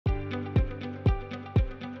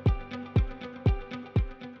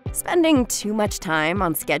Spending too much time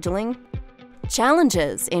on scheduling?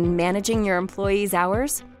 Challenges in managing your employees'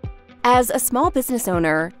 hours? As a small business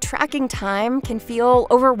owner, tracking time can feel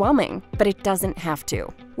overwhelming, but it doesn't have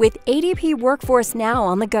to. With ADP Workforce Now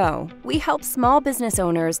on the go, we help small business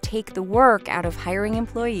owners take the work out of hiring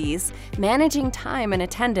employees, managing time and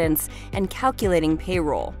attendance, and calculating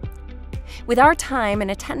payroll. With our time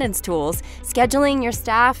and attendance tools, scheduling your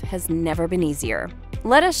staff has never been easier.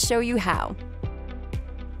 Let us show you how.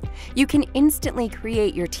 You can instantly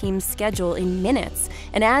create your team's schedule in minutes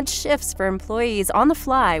and add shifts for employees on the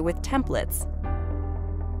fly with templates.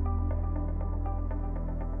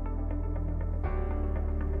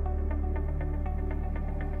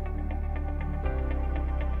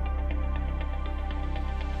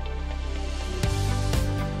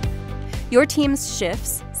 Your team's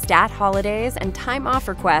shifts, stat holidays, and time off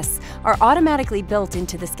requests are automatically built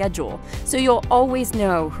into the schedule, so you'll always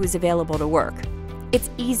know who's available to work. It's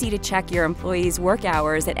easy to check your employees' work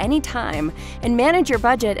hours at any time and manage your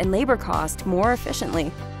budget and labor cost more efficiently.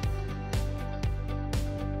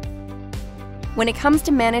 When it comes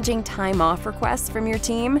to managing time off requests from your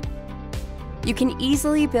team, you can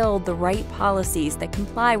easily build the right policies that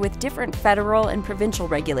comply with different federal and provincial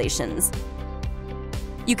regulations.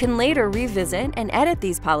 You can later revisit and edit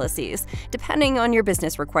these policies depending on your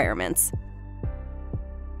business requirements.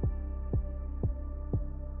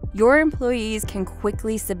 Your employees can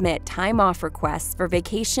quickly submit time off requests for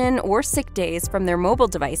vacation or sick days from their mobile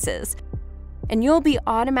devices, and you'll be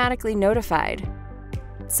automatically notified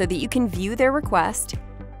so that you can view their request,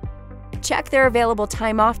 check their available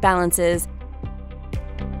time off balances,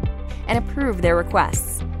 and approve their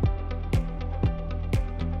requests.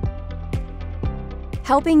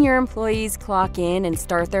 Helping your employees clock in and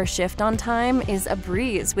start their shift on time is a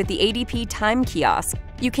breeze with the ADP Time Kiosk.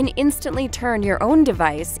 You can instantly turn your own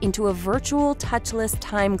device into a virtual touchless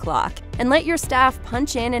time clock and let your staff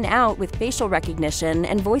punch in and out with facial recognition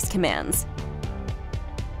and voice commands.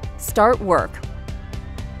 Start work.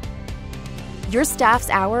 Your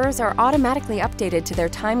staff's hours are automatically updated to their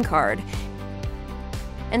time card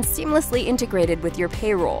and seamlessly integrated with your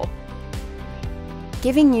payroll,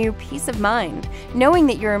 giving you peace of mind, knowing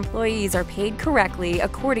that your employees are paid correctly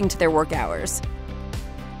according to their work hours.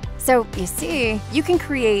 So, you see, you can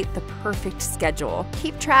create the perfect schedule,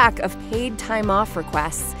 keep track of paid time off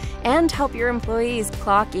requests, and help your employees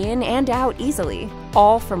clock in and out easily,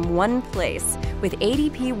 all from one place with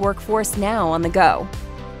ADP Workforce Now on the go.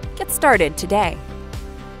 Get started today.